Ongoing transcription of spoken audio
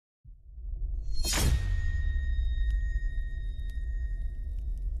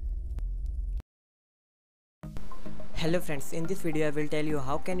Hello friends, in this video I will tell you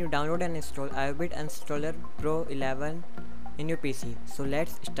how can you download and install IObit Uninstaller Pro 11 in your PC. So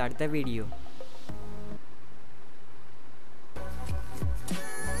let's start the video.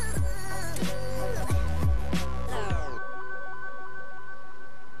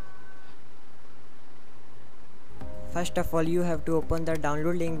 First of all, you have to open the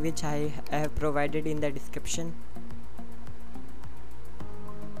download link which I have provided in the description.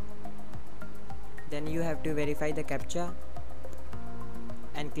 Then you have to verify the captcha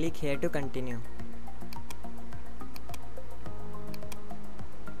and click here to continue.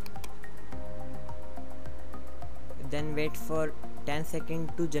 Then wait for 10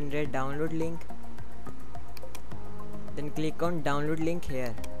 seconds to generate download link. Then click on download link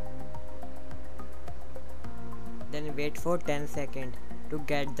here. Then wait for 10 seconds to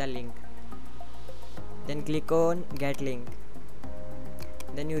get the link. Then click on get link.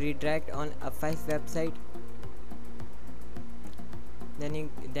 Then you redirect on F5 website. Then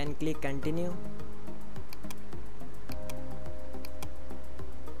click continue.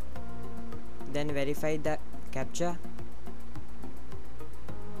 Then verify the captcha.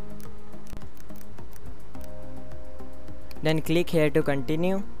 Then click here to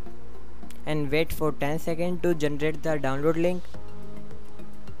continue and wait for 10 seconds to generate the download link.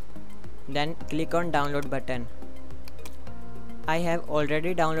 Then click on download button. I have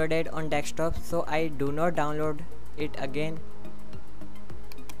already downloaded on desktop, so I do not download it again.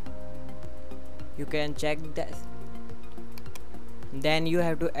 You can check this. Then you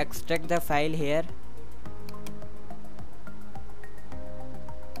have to extract the file here.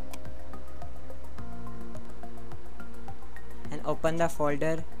 And open the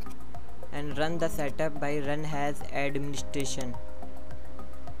folder and run the setup by run as administration.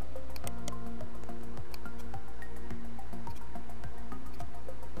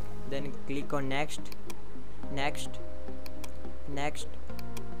 Then click on next, next, next,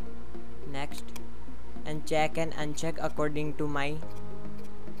 next, and check and uncheck according to my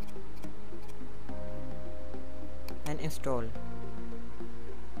and install.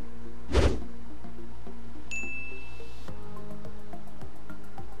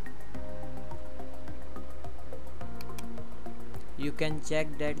 You can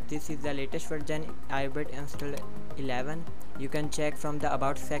check that this is the latest version IObit Uninstaller 11. You can check from the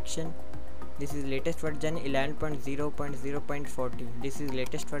about section. This is latest version 11.0.0.40. This is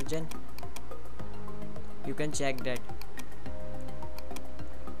latest version. You can check that.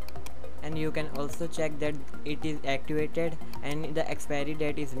 And you can also check that it is activated and the expiry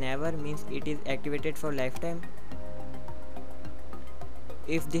date is never, means it is activated for lifetime.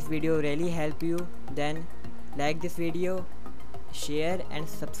 If this video really help you, then like this video, share and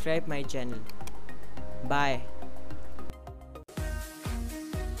subscribe my channel. Bye.